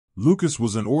Lucas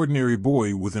was an ordinary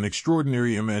boy with an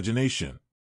extraordinary imagination.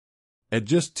 At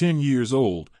just 10 years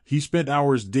old, he spent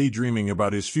hours daydreaming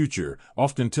about his future,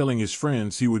 often telling his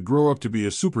friends he would grow up to be a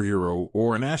superhero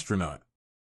or an astronaut.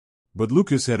 But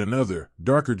Lucas had another,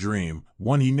 darker dream,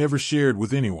 one he never shared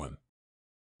with anyone.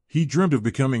 He dreamt of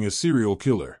becoming a serial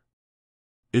killer.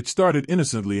 It started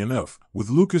innocently enough, with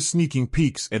Lucas sneaking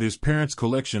peeks at his parents'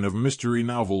 collection of mystery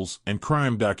novels and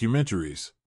crime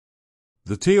documentaries.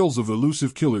 The tales of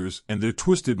elusive killers and their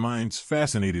twisted minds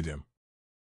fascinated him.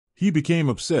 He became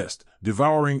obsessed,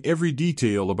 devouring every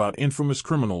detail about infamous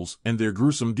criminals and their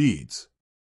gruesome deeds.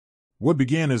 What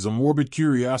began as a morbid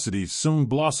curiosity soon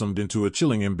blossomed into a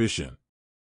chilling ambition.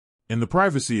 In the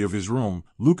privacy of his room,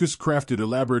 Lucas crafted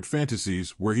elaborate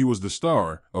fantasies where he was the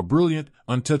star, a brilliant,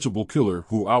 untouchable killer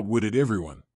who outwitted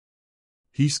everyone.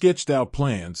 He sketched out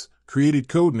plans, created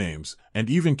code names, and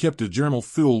even kept a journal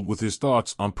filled with his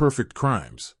thoughts on perfect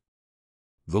crimes.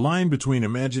 The line between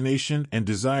imagination and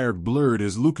desire blurred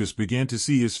as Lucas began to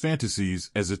see his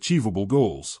fantasies as achievable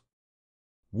goals.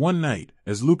 One night,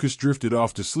 as Lucas drifted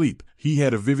off to sleep, he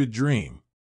had a vivid dream.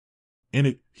 In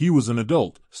it, he was an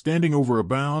adult, standing over a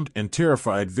bound and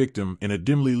terrified victim in a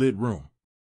dimly lit room.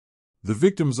 The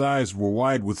victim's eyes were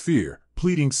wide with fear,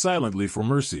 pleading silently for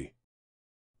mercy.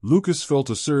 Lucas felt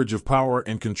a surge of power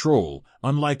and control,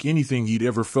 unlike anything he'd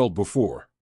ever felt before.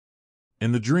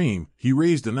 In the dream, he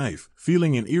raised a knife,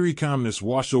 feeling an eerie calmness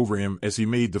wash over him as he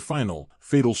made the final,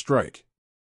 fatal strike.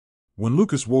 When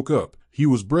Lucas woke up, he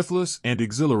was breathless and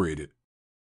exhilarated.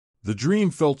 The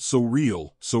dream felt so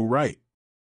real, so right.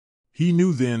 He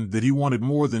knew then that he wanted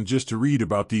more than just to read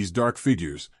about these dark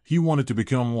figures, he wanted to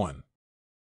become one.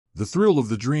 The thrill of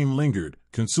the dream lingered,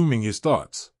 consuming his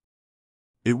thoughts.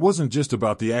 It wasn't just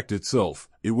about the act itself,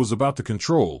 it was about the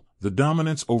control, the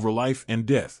dominance over life and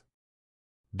death.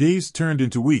 Days turned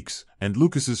into weeks, and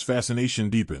Lucas's fascination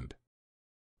deepened.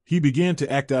 He began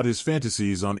to act out his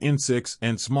fantasies on insects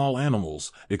and small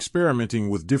animals, experimenting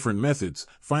with different methods,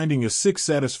 finding a sick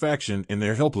satisfaction in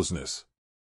their helplessness.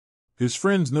 His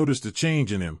friends noticed a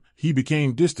change in him. He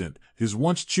became distant, his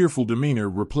once cheerful demeanor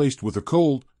replaced with a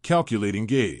cold, calculating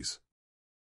gaze.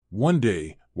 One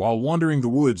day, while wandering the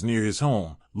woods near his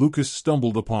home, Lucas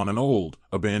stumbled upon an old,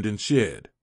 abandoned shed.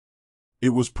 It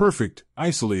was perfect,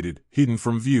 isolated, hidden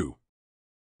from view.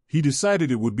 He decided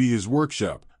it would be his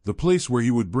workshop, the place where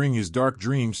he would bring his dark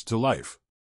dreams to life.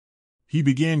 He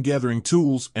began gathering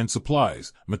tools and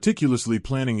supplies, meticulously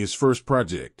planning his first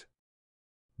project.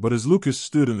 But as Lucas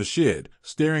stood in the shed,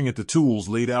 staring at the tools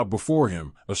laid out before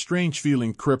him, a strange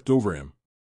feeling crept over him.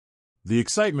 The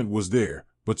excitement was there,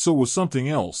 but so was something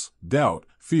else, doubt,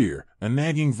 fear, a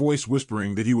nagging voice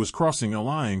whispering that he was crossing a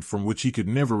line from which he could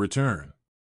never return.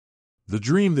 The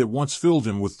dream that once filled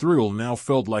him with thrill now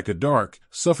felt like a dark,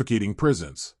 suffocating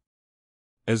presence.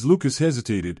 As Lucas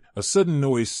hesitated, a sudden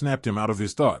noise snapped him out of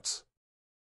his thoughts.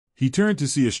 He turned to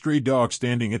see a stray dog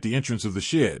standing at the entrance of the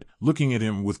shed, looking at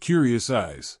him with curious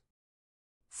eyes.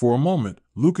 For a moment,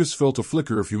 Lucas felt a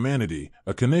flicker of humanity,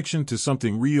 a connection to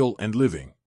something real and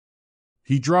living.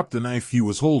 He dropped the knife he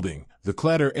was holding, the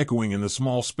clatter echoing in the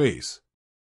small space.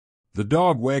 The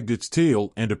dog wagged its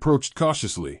tail and approached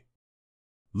cautiously.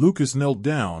 Lucas knelt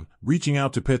down, reaching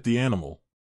out to pet the animal.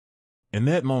 In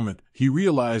that moment, he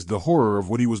realized the horror of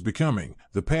what he was becoming,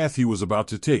 the path he was about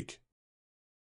to take.